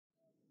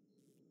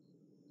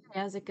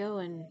How's it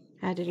going?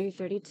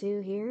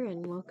 Editor32 here,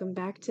 and welcome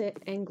back to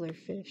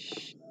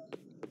Anglerfish.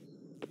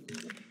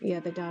 Yeah,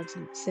 the dog's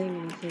not saying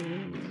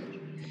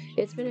anything.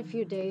 It's been a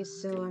few days,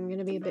 so I'm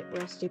gonna be a bit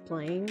rusty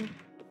playing.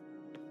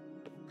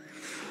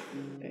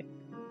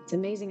 It's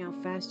amazing how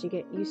fast you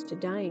get used to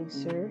dying,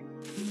 sir.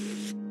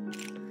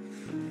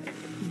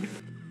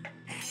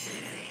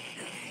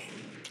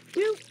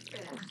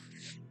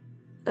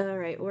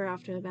 Alright, we're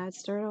off to a bad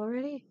start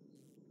already.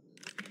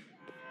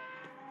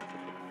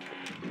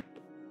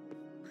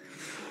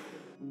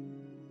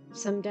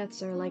 Some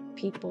deaths are like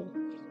people.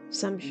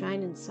 Some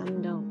shine and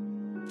some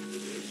don't.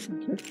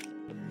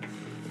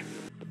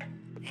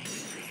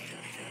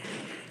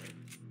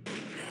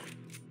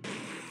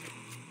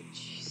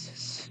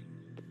 Jesus.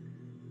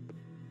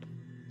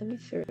 Let me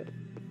through.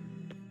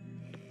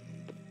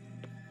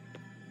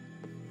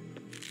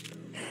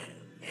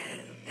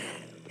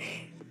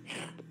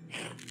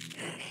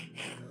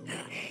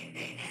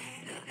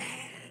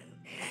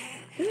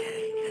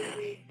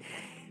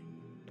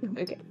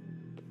 Okay.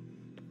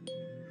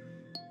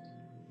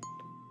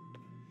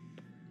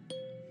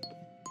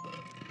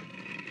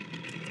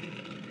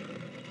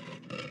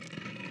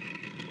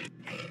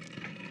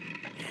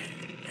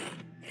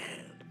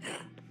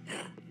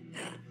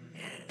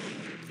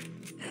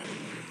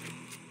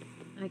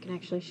 I can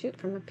actually shoot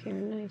from up here.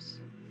 Nice.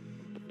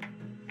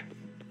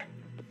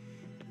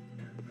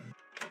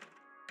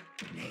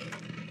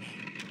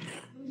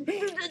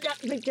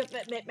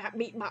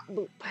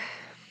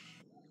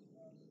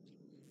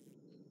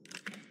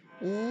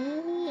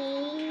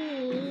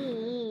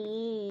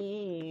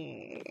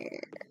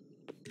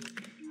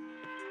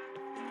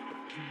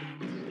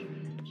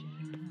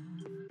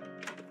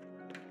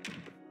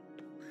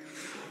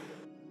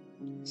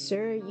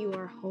 Sir, you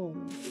are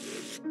home.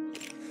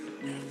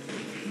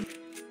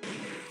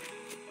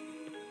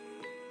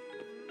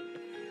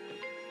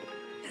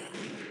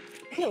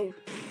 Oh.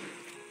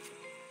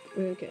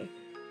 Okay.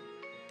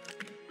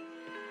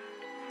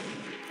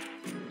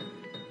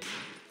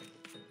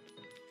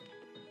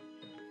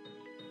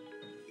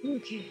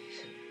 Okay.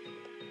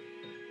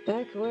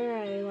 Back where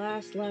I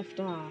last left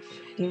off.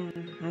 Yeah,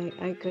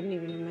 I couldn't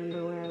even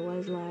remember where I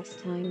was last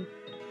time.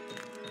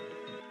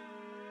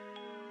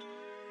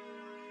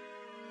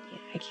 Yeah,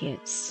 I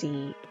can't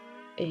see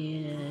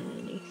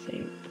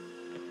anything.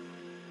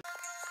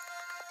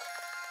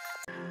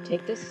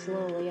 Take this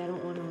slowly, I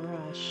don't want to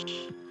rush.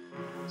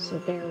 So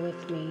bear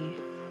with me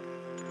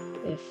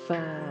if,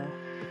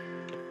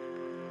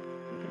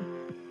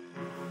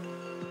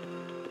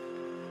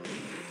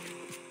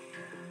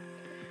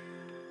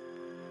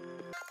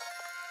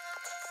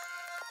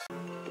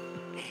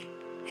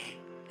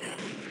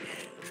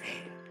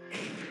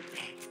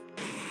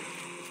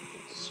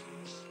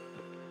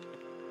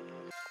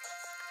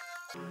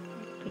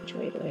 which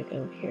way do I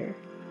go here?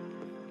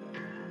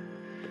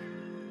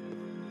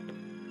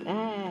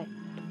 Ah!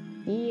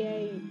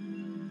 Yay!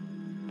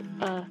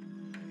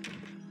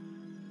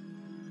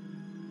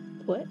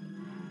 What?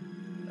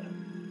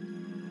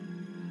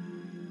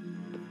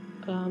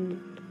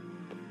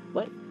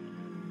 What?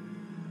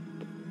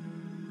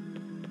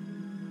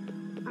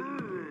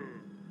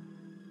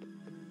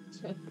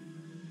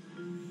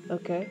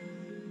 Okay.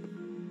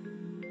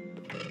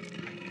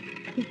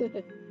 Is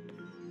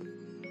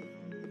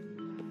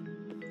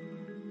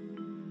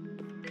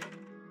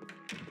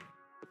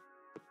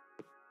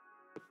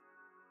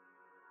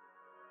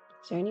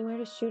there anywhere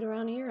to shoot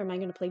around here, or am I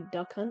gonna play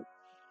duck hunt?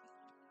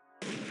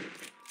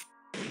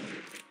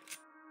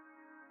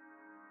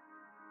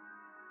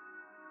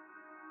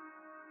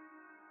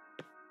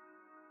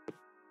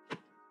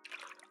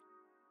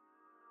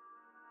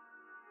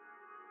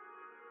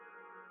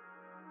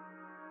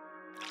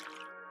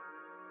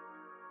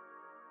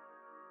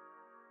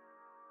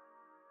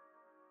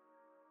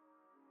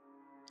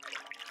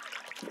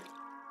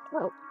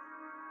 Oh.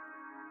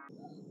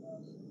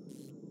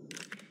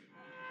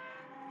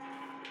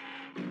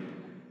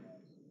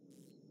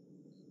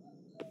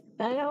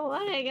 I don't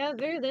want to go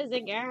through this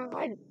again.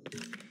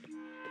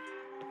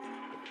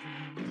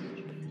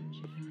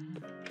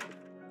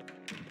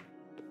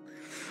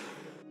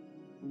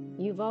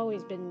 You've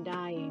always been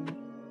dying.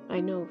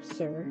 I know,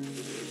 sir.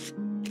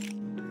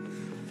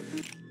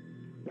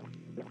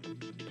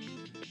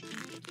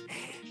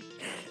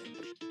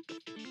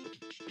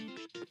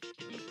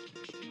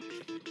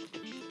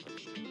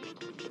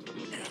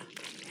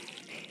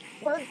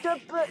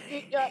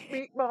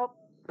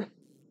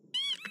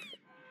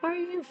 Are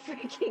you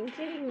freaking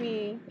kidding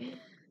me?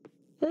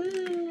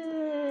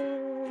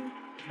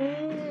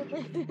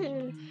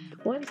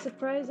 One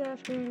surprise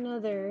after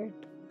another.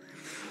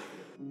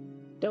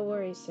 Don't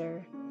worry,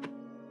 sir.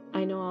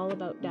 I know all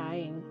about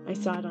dying. I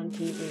saw it on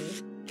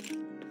TV.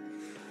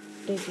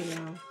 Did you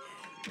know?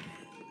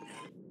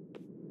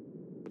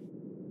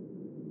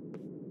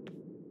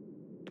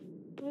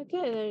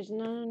 Okay, there's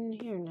none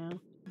here now.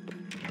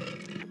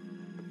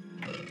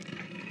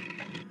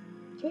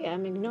 Okay,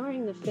 I'm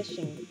ignoring the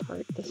fishing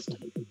part this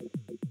time.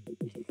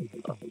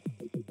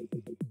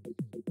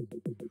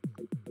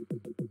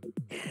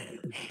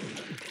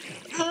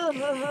 Oh.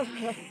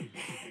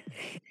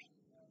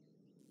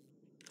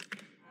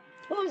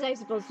 What was I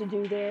supposed to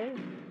do there?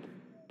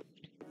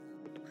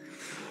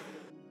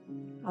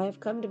 I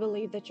have come to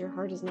believe that your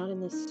heart is not in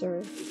this,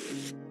 sir.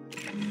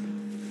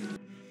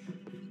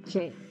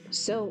 Okay,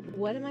 so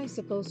what am I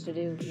supposed to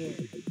do here?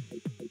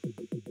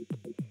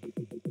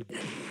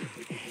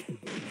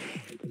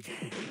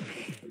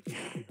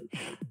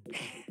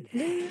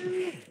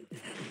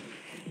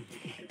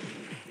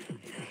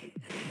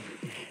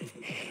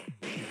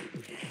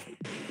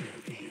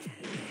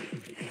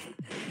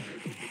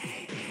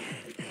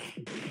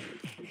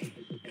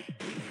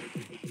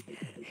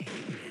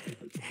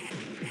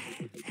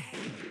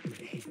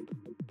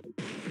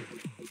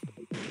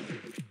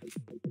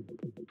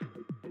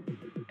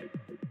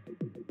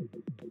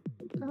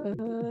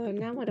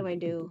 Now what do I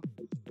do?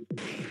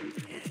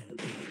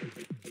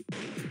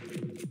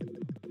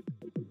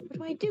 What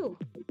do I do?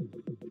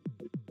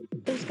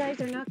 Those guys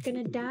are not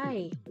gonna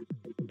die.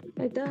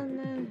 I don't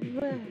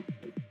know.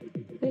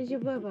 Where's your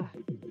bubba?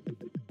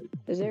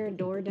 Is there a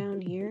door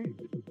down here?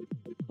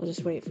 I'll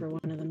just wait for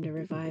one of them to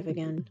revive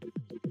again.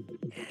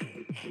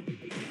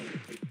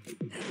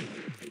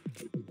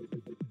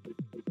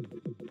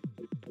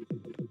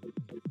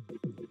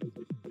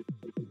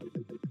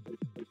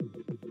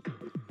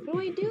 What do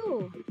I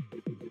do?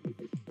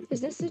 Is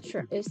this a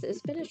trap? Is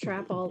this been a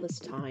trap all this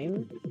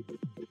time?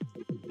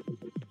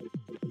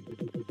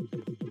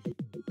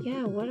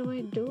 Yeah, what do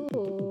I do?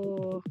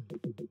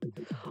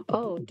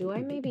 Oh, do I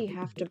maybe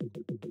have to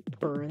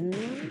burn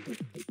them?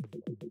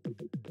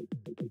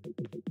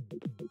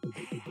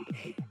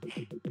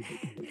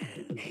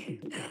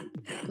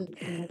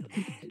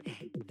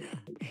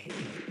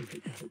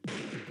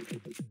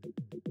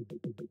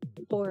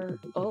 Or,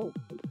 oh,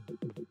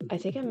 I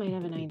think I might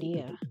have an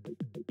idea.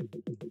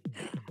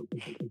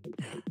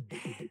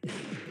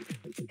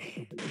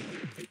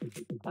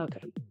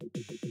 Okay,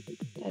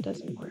 that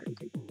doesn't work.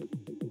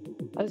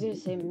 I was gonna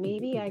say,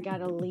 maybe I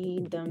gotta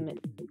lead them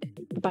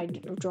by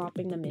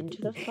dropping them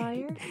into the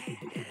fire?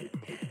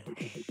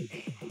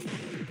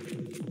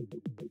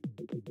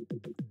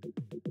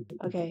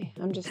 Okay,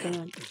 I'm just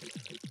gonna...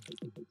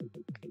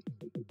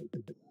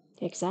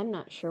 Because I'm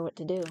not sure what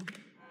to do.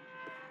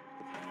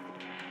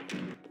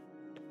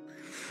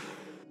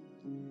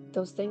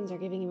 Those things are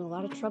giving you a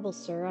lot of trouble,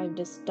 sir. I've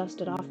just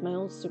dusted off my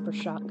old super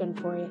shotgun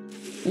for you.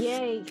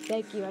 Yay,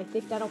 thank you. I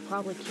think that'll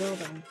probably kill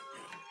them.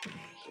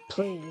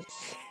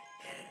 Please.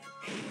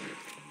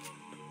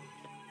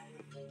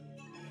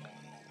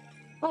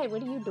 Hey,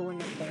 what are you doing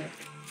up there?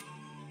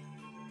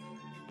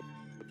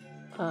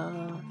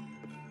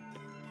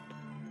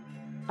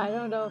 I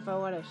don't know if I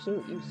want to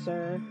shoot you,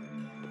 sir.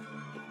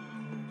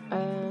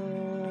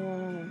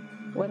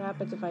 What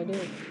happens if I do?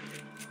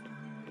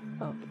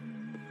 Oh.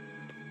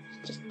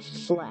 It's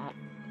just flat.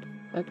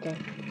 Okay.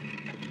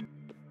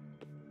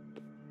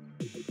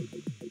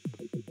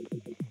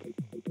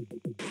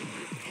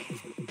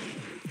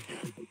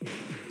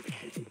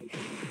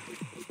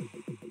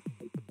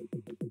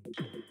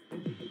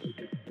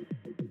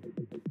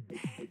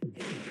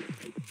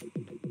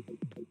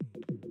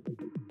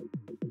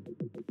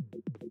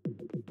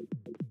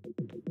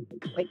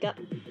 Wake up.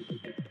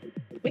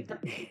 Wake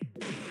up.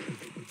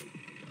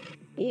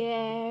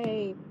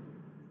 Yay.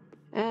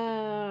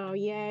 Oh,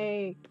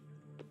 yay.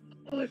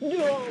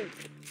 No!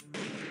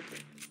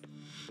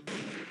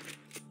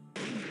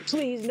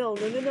 Please, no,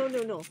 no, no, no,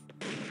 no, no.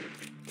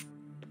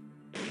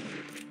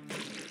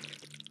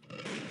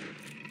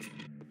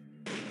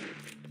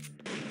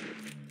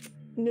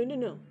 No, no,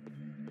 no.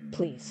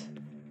 Please.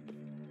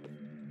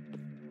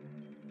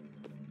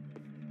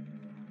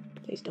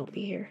 Please don't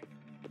be here.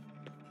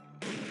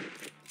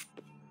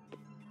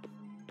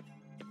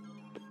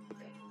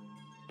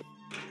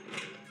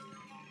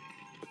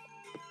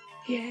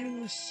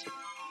 Yes.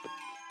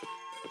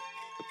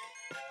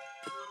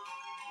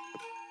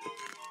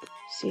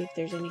 See if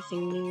there's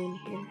anything new in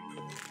here.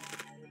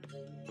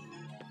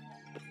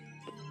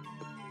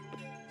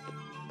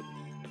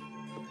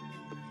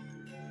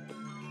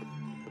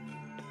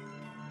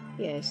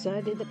 Yeah, so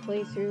I did the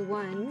playthrough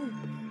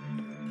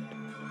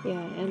 1. Yeah,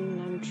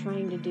 and I'm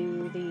trying to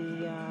do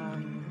the,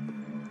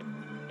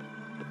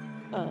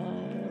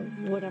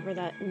 whatever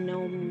that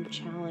gnome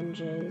challenge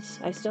is.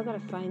 I still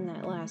gotta find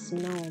that last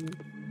gnome.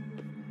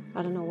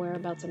 I don't know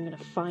whereabouts I'm gonna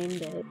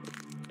find it.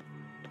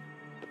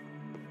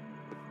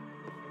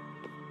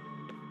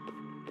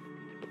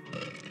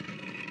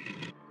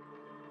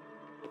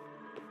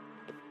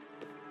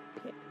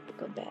 Okay,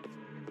 go back.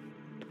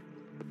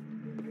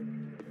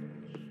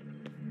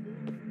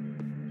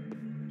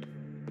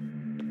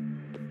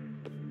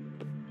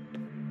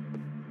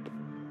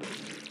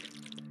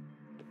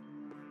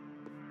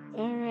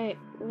 Alright,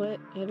 what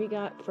have you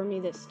got for me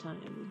this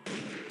time?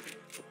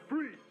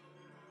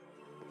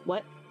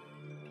 What?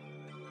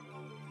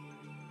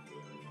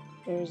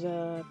 There's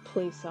a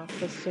police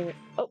officer.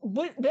 Oh,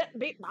 what?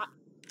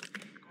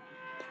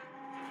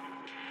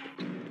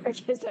 I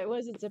guess I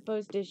wasn't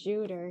supposed to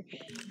shoot her.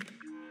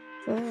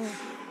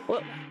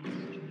 Well,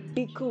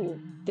 be cool.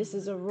 This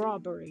is a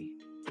robbery.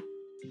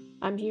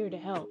 I'm here to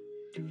help.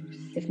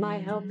 If my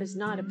help is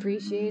not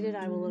appreciated,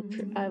 I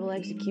will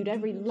execute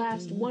every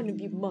last one of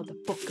you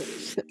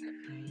motherfuckers.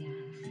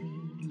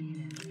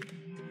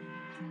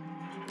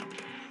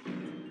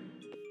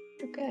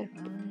 Okay.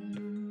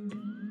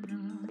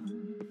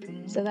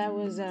 So that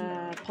was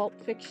a Pulp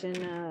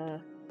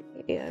Fiction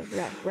yeah,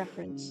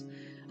 reference.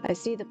 I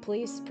see the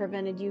police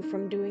prevented you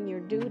from doing your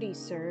duty,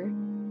 sir.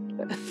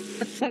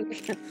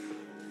 Okay.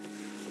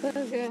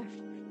 Okay.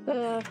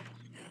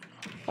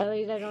 At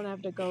least I don't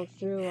have to go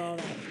through all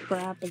that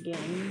crap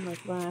again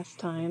like last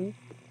time.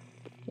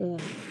 Ugh,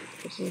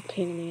 this is a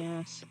pain in the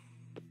ass.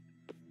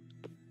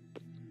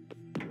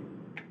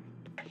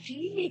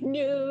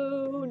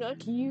 No,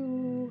 not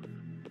you.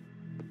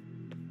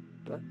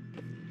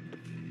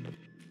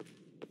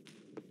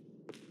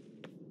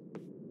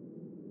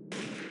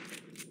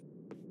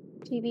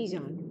 TV's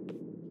on.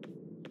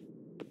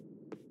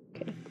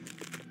 Okay.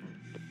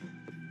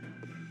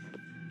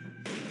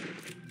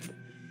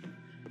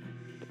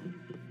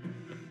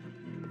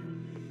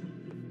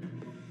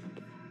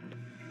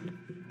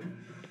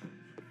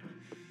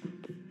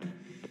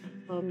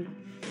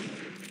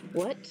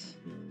 What?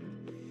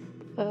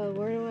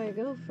 Where do I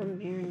go from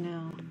here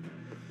now?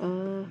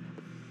 How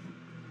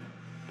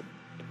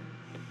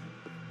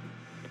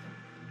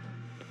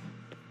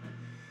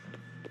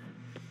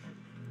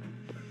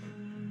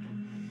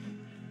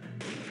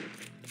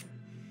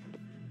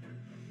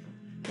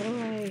do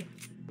I...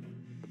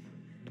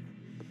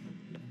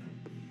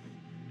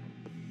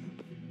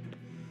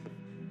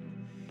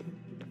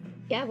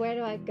 Yeah, where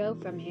do I go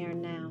from here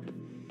now?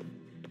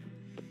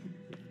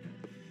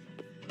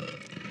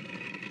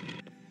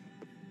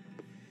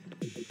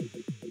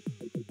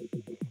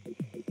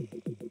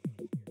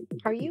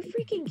 Are you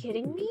freaking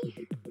kidding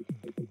me?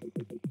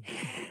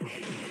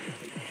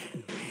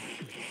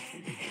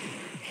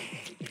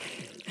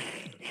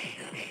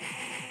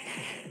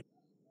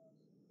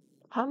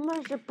 How am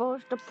I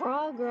supposed to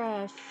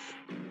progress?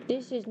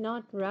 This is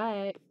not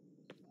right.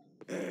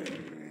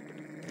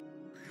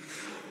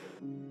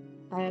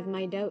 I have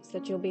my doubts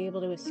that you'll be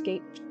able to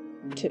escape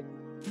to...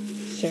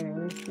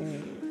 Sir.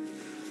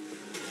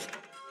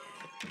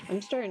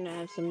 I'm starting to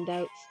have some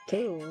doubts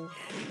too.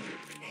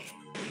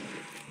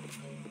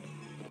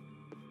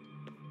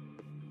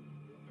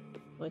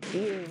 What's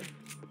you?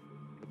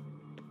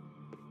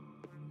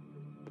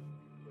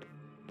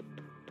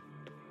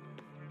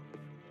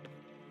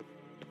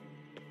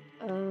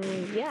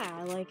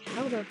 Yeah, like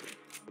how the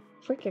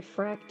frickin'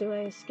 frack do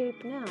I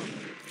escape now?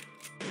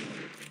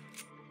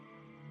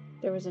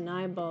 There was an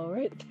eyeball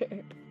right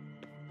there.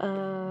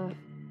 Are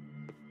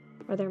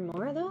there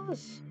more of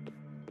those?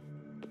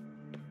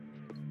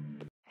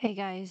 Hey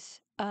guys,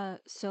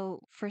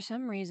 so for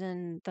some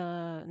reason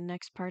the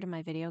next part of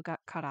my video got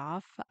cut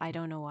off. I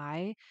don't know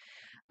why.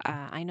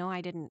 I know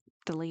I didn't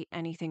delete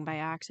anything by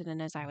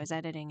accident as I was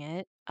editing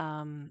it.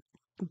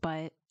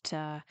 But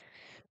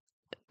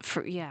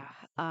for yeah,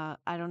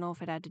 I don't know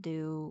if it had to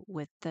do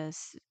with the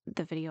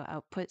video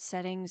output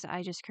settings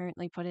I just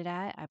currently put it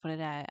at. I put it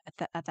at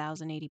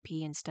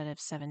 1080p instead of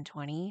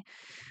 720.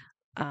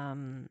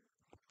 Um,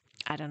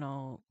 I don't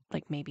know,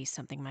 like maybe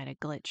something might have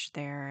glitched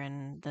there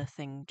and the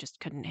thing just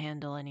couldn't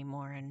handle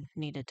anymore and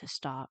needed to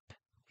stop.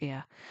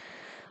 Yeah.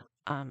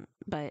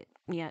 But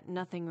yeah,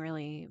 nothing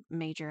really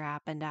major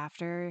happened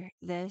after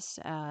this.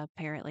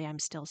 Apparently I'm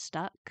still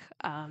stuck.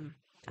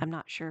 I'm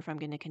not sure if I'm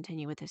going to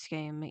continue with this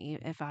game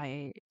if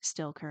I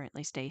still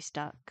currently stay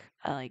stuck.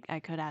 Like I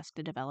could ask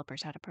the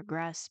developers how to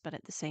progress, but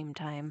at the same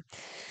time,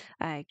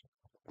 I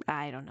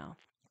I don't know.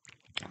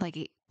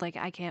 Like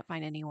I can't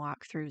find any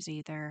walkthroughs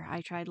either.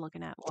 I tried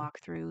looking at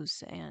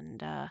walkthroughs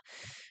and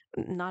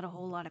not a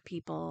whole lot of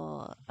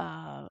people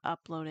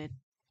uploaded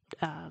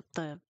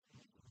the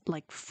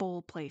like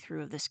full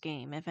playthrough of this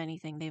game. If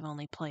anything, they've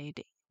only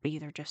played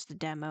either just the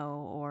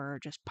demo or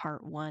just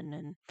part one,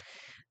 and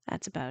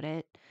that's about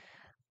it.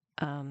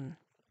 Um,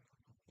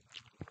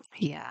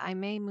 yeah, I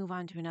may move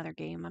on to another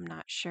game. I'm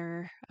not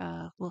sure.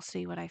 We'll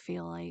see what I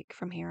feel like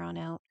from here on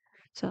out.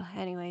 So,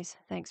 anyways,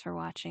 thanks for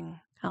watching.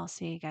 I'll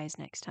see you guys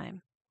next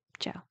time.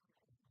 Ciao.